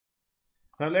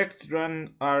Now let's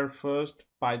run our first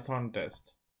Python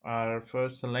test, our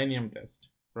first Selenium test,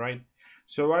 right?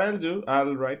 So what I'll do,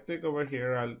 I'll right click over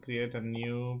here, I'll create a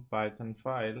new Python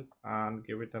file and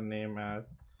give it a name as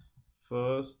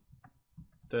first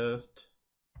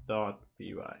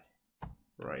test.py,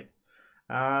 right?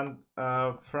 And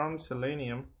from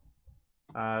Selenium,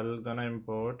 I'll gonna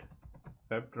import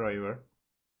WebDriver,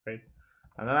 right?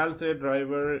 And then I'll say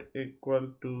driver equal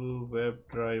to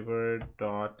WebDriver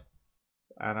dot,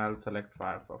 and I'll select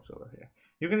Firefox over here.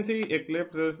 You can see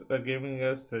Eclipse is giving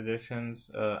us suggestions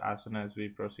as soon as we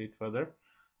proceed further.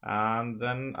 And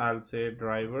then I'll say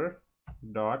driver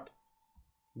dot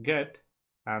get,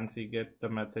 and see get the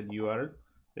method URL,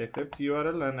 accepts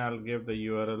URL, and I'll give the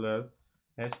URL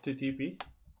as http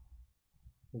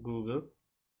google.com.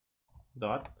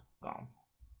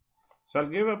 So I'll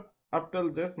give up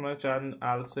till this much, and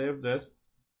I'll save this,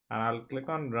 and I'll click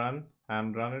on run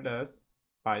and run it as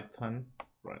Python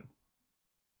run.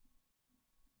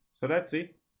 So let's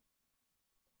see.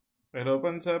 It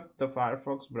opens up the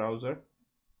Firefox browser,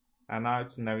 and now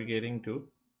it's navigating to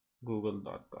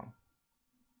google.com.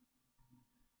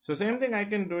 So same thing, I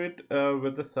can do it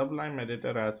with the Sublime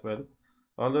editor as well,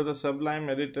 although the Sublime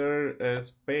editor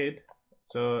is paid.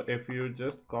 So if you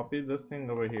just copy this thing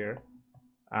over here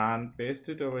and paste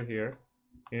it over here,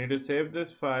 you need to save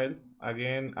this file.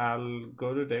 Again, I'll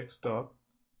go to desktop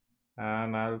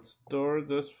and I'll store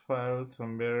this file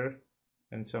somewhere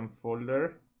in some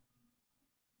folder.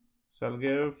 So I'll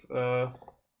give the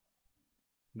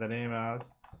name as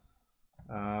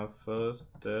first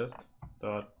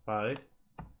test.py,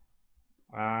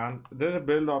 and there's a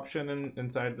build option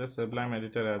inside the Sublime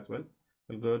editor as well.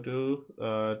 We'll go to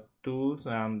tools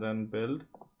and then build,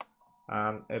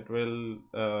 and it will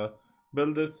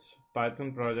build this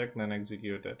Python project and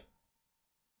execute it.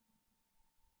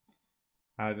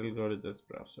 I will go to this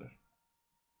browser.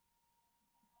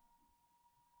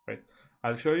 Right,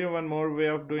 I'll show you one more way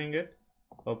of doing it.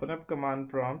 Open up command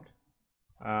prompt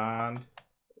and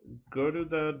go to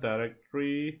the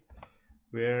directory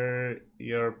where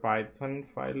your Python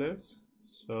file is.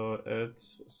 So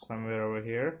it's somewhere over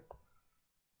here,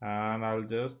 and I'll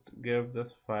just give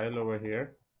this file over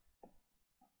here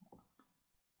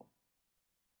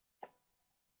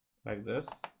like this.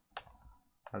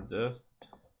 I'll just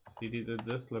cd to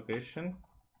this location.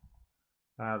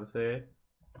 I'll say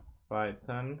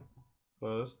Python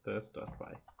first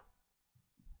test.py.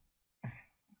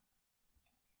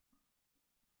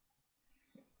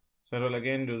 So it will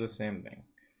again do the same thing.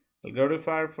 We'll go to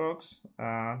Firefox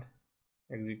and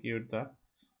execute the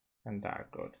entire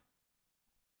code.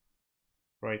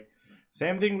 Right,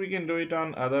 same thing, we can do it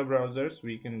on other browsers.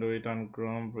 We can do it on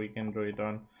Chrome, we can do it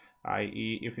on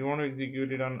IE. If you want to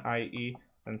execute it on IE,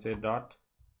 then say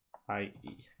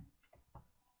 .ie.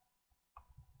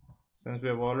 Since we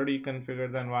have already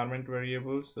configured the environment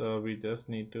variables, we just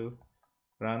need to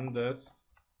run this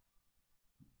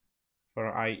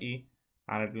for IE,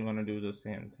 and it will gonna do the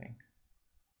same thing.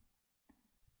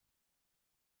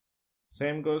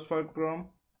 Same goes for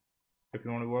Chrome. If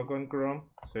you want to work on Chrome,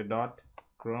 say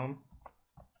 .chrome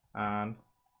and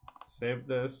save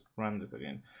this, run this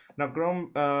again. Now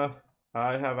Chrome,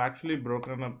 I have actually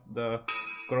broken up the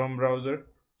Chrome browser,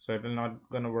 so it will not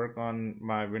gonna work on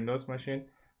my Windows machine.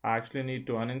 I actually need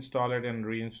to uninstall it and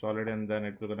reinstall it, and then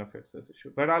it will gonna fix this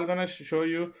issue. But I'm gonna show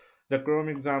you the Chrome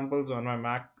examples on my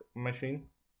Mac machine,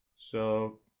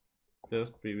 so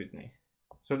just be with me.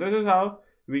 So this is how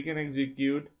we can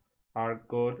execute our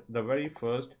code, the very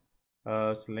first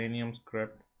Selenium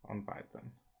script on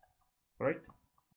Python, right?